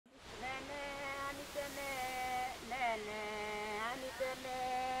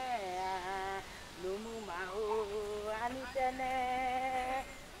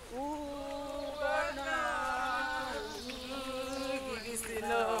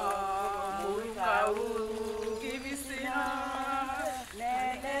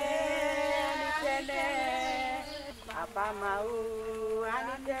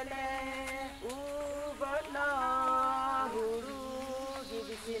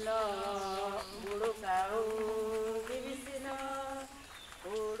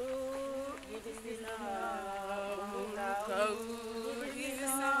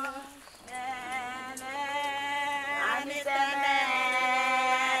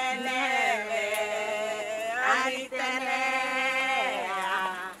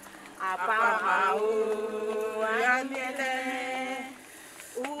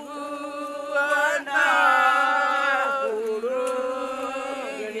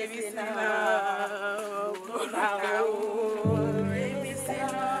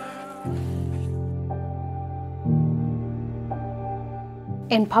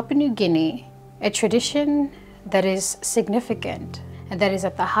In Papua New Guinea, a tradition that is significant and that is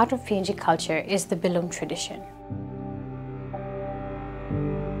at the heart of PNG culture is the Bilum tradition.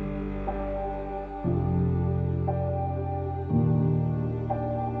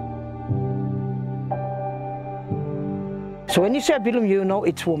 So when you say Bilum, you know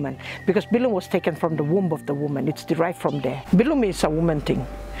it's woman, because Bilum was taken from the womb of the woman. It's derived from there. Bilum is a woman thing,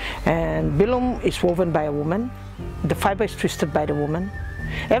 and Bilum is woven by a woman. The fiber is twisted by the woman.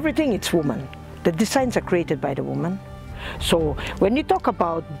 Everything is woman. The designs are created by the woman. So when you talk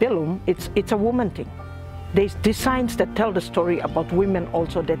about Bilum, it's a woman thing. There's designs that tell the story about women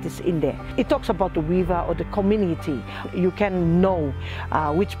also that is in there. It talks about the weaver or the community. You can know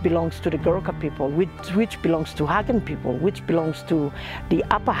which belongs to the Goroka people, which belongs to Hagen people, which belongs to the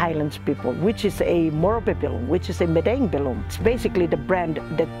Upper Highlands people, which is a Morobe Bilum, which is a Medang Bilum. It's basically the brand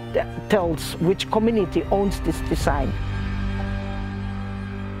that tells which community owns this design.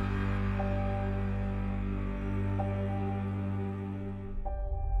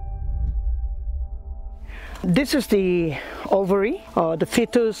 This is the ovary, or the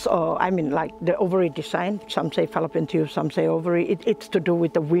fetus, or I mean like the ovary design. Some say fallopian tube, some say ovary. It's to do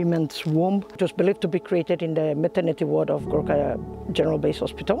with the women's womb. It was believed to be created in the maternity ward of Goroka General Base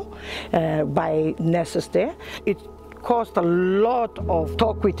Hospital by nurses there. It caused a lot of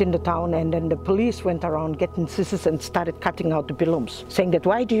talk within the town, and then the police went around getting scissors and started cutting out the Bilums, saying that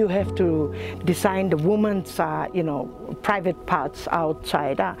why do you have to design the woman's private parts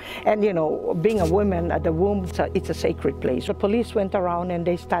outside, and being a woman at the womb, it's a sacred place. The police went around and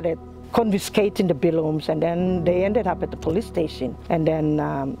they started confiscating the Bilums, and then they ended up at the police station, and then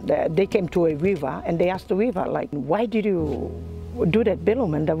they came to a weaver and they asked the weaver, like, why did you do that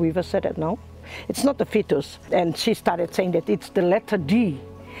Bilum? And the weaver said that no, it's not the fetus. And she started saying that it's the letter D.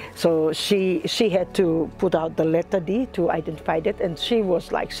 So she had to put out the letter D to identify that, and she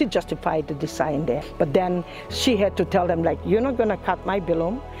justified the design there. But then she had to tell them, like, you're not gonna cut my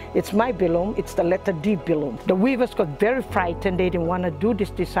Bilum, it's my Bilum, it's the letter D Bilum. The weavers got very frightened, they didn't want to do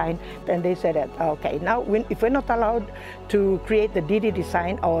this design, and they said that, okay, now if we're not allowed to create the DD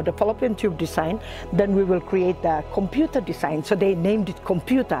design or the fallopian tube design, then we will create the computer design. So they named it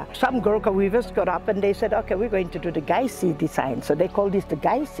computer. Some Goroka weavers got up and they said, okay, we're going to do the Gaisi design. So they called this the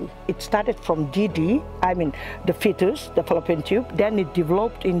Gaisi. It started from DD, I mean the fetus, the fallopian tube, then it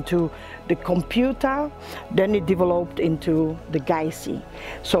developed into the computer, then it developed into the Gaisi.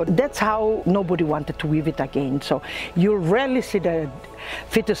 So that's how nobody wanted to weave it again. So you rarely see the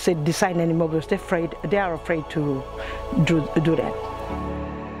fetus design anymore because they are afraid to do that.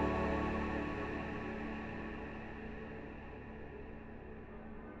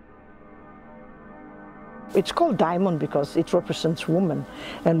 It's called diamond because it represents woman,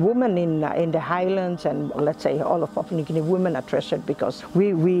 and women in the highlands and let's say all of Papua New Guinea, women are treasured because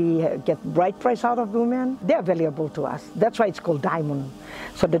we get bright price out of women. They are valuable to us. That's why it's called diamond.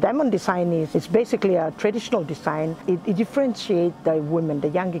 So the diamond design it's basically a traditional design. It differentiates the women, the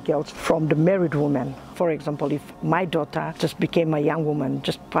younger girls, from the married women. For example, if my daughter just became a young woman,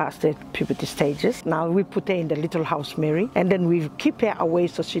 just past the puberty stages, now we put her in the little house Mary, and then we keep her away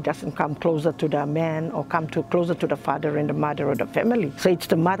so she doesn't come closer to the man or come closer to the father and the mother or the family. So it's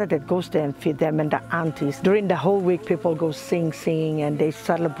the mother that goes there and feed them, and the aunties. During the whole week, people go sing, and they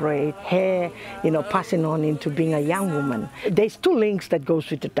celebrate her, passing on into being a young woman. There's two links that goes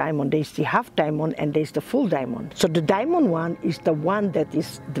with the diamond. There's the half diamond and there's the full diamond. So the diamond one is the one that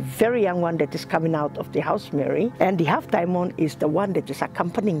is the very young one that is coming out of the housemary, and the half diamond is the one that is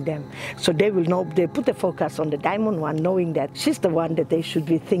accompanying them. So they will know, they put the focus on the diamond one, knowing that she's the one that they should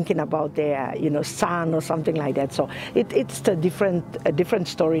be thinking about their, son or something like that. So it's a different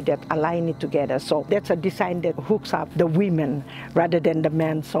story that align it together. So that's a design that hooks up the women rather than the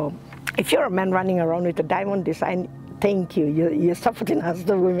men. So if you're a man running around with a diamond design, thank you. You're supporting us,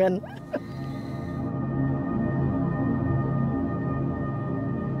 the women.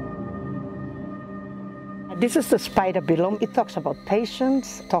 This is the spider Bilum. It talks about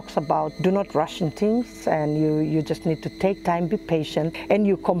patience, talks about do not rush in things, and you just need to take time, be patient, and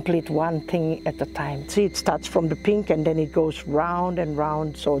you complete one thing at a time. See, it starts from the pink and then it goes round and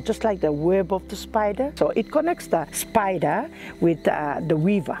round, so just like the web of the spider. So it connects the spider with the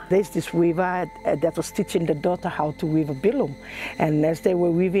weaver. There's this weaver that was teaching the daughter how to weave a Bilum. And as they were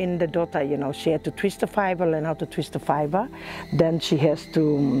weaving, the daughter, she had to twist the fiber, learn how to twist the fiber. Then she has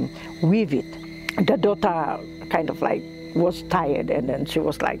to weave it. The daughter kind of like was tired, and then she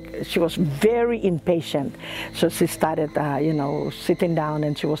was very impatient. So she started, sitting down,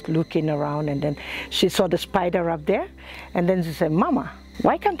 and she was looking around, and then she saw the spider up there, and then she said, "Mama,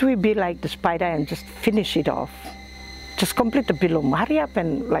 why can't we be like the spider and just finish it off? Just complete the Bilum, hurry up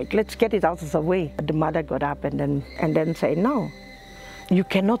and let's get it out of the way." The mother got up and then said, "No. You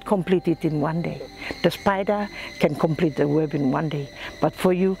cannot complete it in one day. The spider can complete the web in one day, but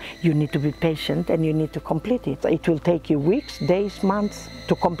for you, you need to be patient and you need to complete it. It will take you weeks, days, months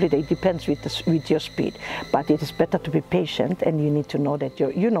to complete it. It depends with your speed, but it is better to be patient, and you need to know that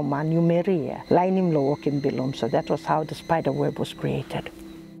man, you marry. Lainim lo in Bilum." So that was how the spider web was created.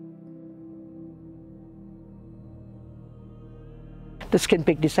 The skin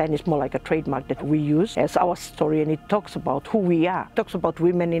pig design is more like a trademark that we use as our story, and it talks about who we are. It talks about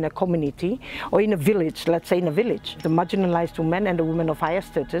women in a community or in a village, let's say in a village. The marginalized women and the women of higher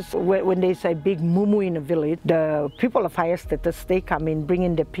status, when there's a big mumu in a village, the people of higher status, they come in, bring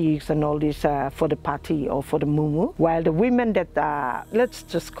in the pigs and all this for the party or for the mumu, while the women that, let's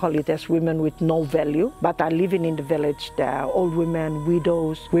just call it as women with no value, but are living in the village, the old women,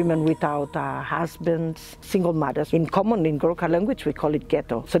 widows, women without husbands, single mothers. In common, in Goroka language, we call it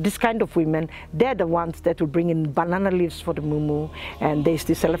ghetto. So this kind of women, they're the ones that will bring in banana leaves for the mumu, and there's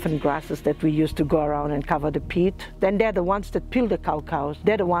these elephant grasses that we use to go around and cover the peat. Then they're the ones that peel the cows.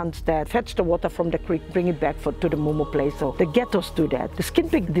 They're the ones that fetch the water from the creek, bring it back to the mumu place. So the ghettos do that. The skin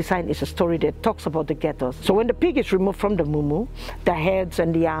pig design is a story that talks about the ghettos. So when the pig is removed from the mumu, the heads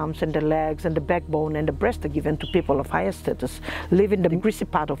and the arms and the legs and the backbone and the breast are given to people of higher status, leaving the greasy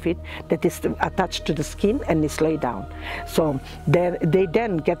part of it that is attached to the skin and is laid down. So they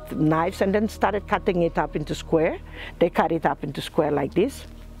then get knives and then started cutting it up into square. They cut it up into square like this.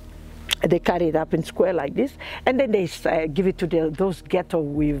 They cut it up in square like this, and then they give it to those ghetto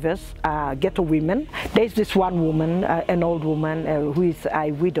weavers, ghetto women. There's this one woman, an old woman who is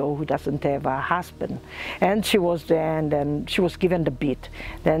a widow who doesn't have a husband, and she was there, and then she was given the bead.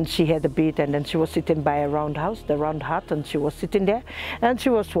 Then she had the bead, and then she was sitting by a round house, the round hut, and she was sitting there, and she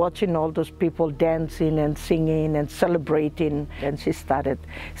was watching all those people dancing and singing and celebrating. And she started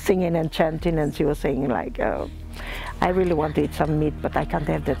singing and chanting, and she was saying like, "I really want to eat some meat, but I can't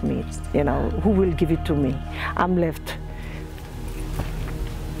have that meat. Who will give it to me? I'm left."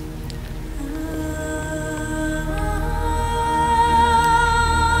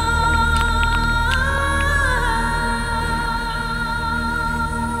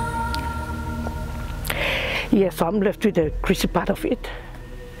 Yes, so I'm left with the greasy part of it,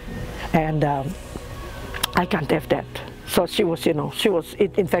 and I can't have that. So she was,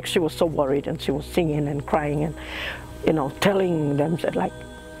 in fact, she was so worried, and she was singing and crying and, telling them that, like,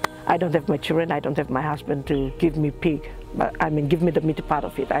 "I don't have my children, I don't have my husband to give me pig, but give me the meaty part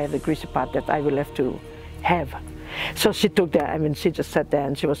of it. I have the greasy part that I will have to have." So she took that, she just sat there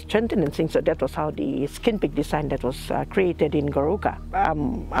and she was chanting and singing. So that was how the skin pig design that was created in Goroka.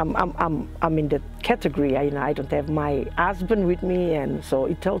 I'm in that category. I don't have my husband with me, and so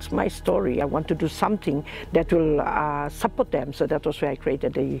it tells my story. I want to do something that will support them. So that was why I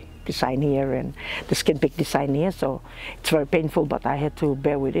created the design here and the skin pig design here. So it's very painful, but I had to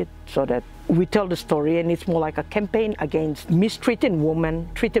bear with it so that we tell the story, and it's more like a campaign against mistreating women,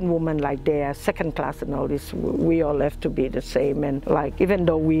 treating women like they are second class and all this. We all have to be the same, and like even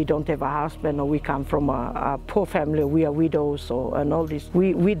though we don't have a husband or we come from a poor family, we are widows and all this,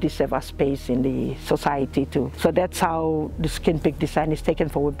 we deserve a space in the society too. So that's how the skin pig design is taken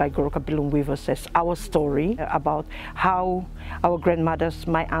forward by Goroka Bilum weavers as our story about how our grandmothers,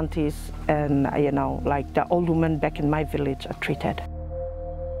 my aunties, and like the old women back in my village are treated.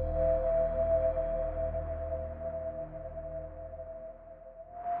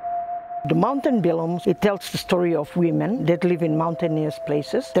 The mountain Bilums, it tells the story of women that live in mountainous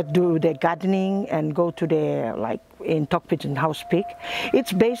places, that do their gardening and go to their, like in Tok Pigeon House Speak.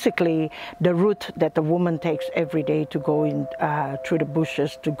 It's basically the route that the woman takes every day to go in through the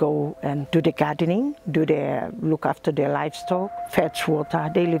bushes to go and do the gardening, look after their livestock, fetch water.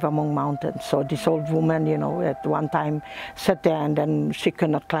 They live among mountains. So this old woman, you know, at one time sat there and then she could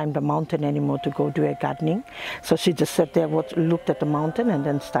not climb the mountain anymore to go do her gardening. So she just sat there, looked at the mountain and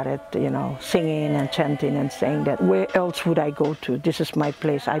then started, you know, singing and chanting and saying that, where else would I go to? This is my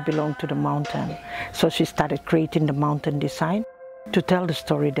place. I belong to the mountain. So she started creating the mountain design to tell the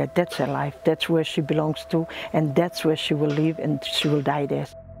story that that's her life, that's where she belongs to, and that's where she will live and she will die there.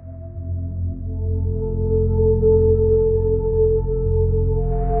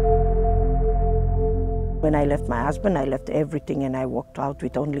 When I left my husband, I left everything and I walked out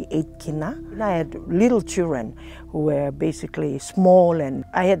with only 8 kina. I had little children who were basically small, and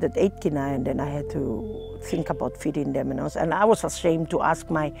I had that 8 kina and then I had to think about feeding them. And I was ashamed to ask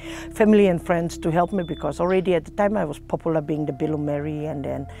my family and friends to help me because already at the time I was popular being the Bilum Mary, and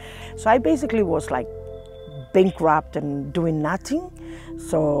then so I basically was like bankrupt and doing nothing.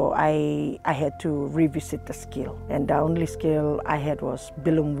 So I had to revisit the skill, and the only skill I had was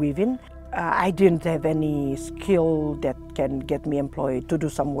Bilum weaving. I didn't have any skill that can get me employed to do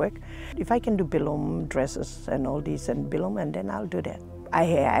some work. If I can do Bilum dresses and all this and Bilum, and then I'll do that.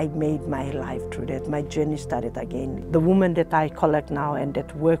 I made my life through that. My journey started again. The women that I collect now and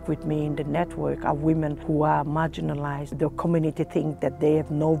that work with me in the network are women who are marginalized. The community think that they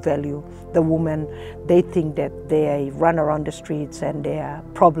have no value. The women, they think that they run around the streets and they are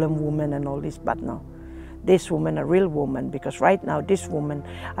problem women and all this, but no. These women are real women, because right now these women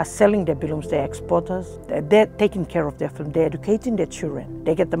are selling their Bilums, they're exporters, they're taking care of their family, they're educating their children.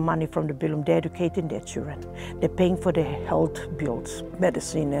 They get the money from the Bilum, they're educating their children. They're paying for their health bills,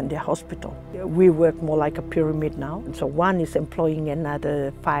 medicine and their hospital. We work more like a pyramid now. And so one is employing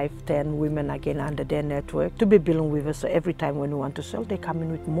another 5, 10 women again under their network to be Bilum weavers. So every time when we want to sell, they come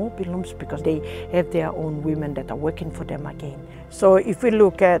in with more Bilums because they have their own women that are working for them again. So if we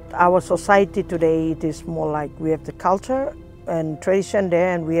look at our society today, it is more like we have the culture and tradition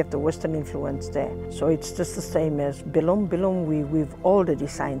there, and we have the Western influence there. So it's just the same as Bilum. Bilum, we weave all the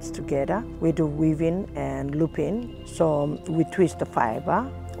designs together. We do weaving and looping. So we twist the fiber,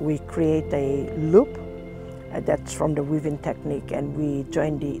 we create a loop that's from the weaving technique, and we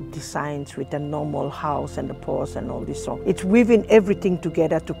join the designs with the normal house and the paws and all this. So it's weaving everything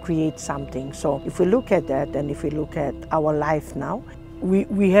together to create something. So if we look at that, and if we look at our life now,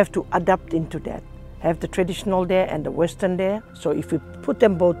 we have to adapt into that. Have the traditional there and the Western there. So if we put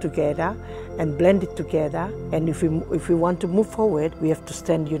them both together and blend it together, and if we want to move forward, we have to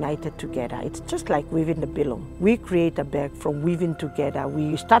stand united together. It's just like weaving the Bilum. We create a bag from weaving together.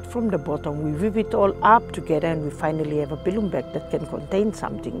 We start from the bottom, we weave it all up together, and we finally have a Bilum bag that can contain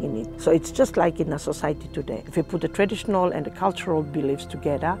something in it. So it's just like in a society today. If we put the traditional and the cultural beliefs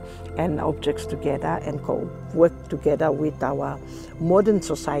together and objects together and work together with our modern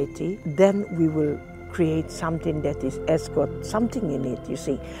society, then we will create something that has got something in it. You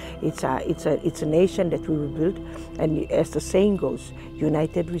see, it's a nation that we will build, and as the saying goes,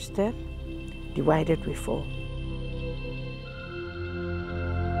 united we stand, divided we fall.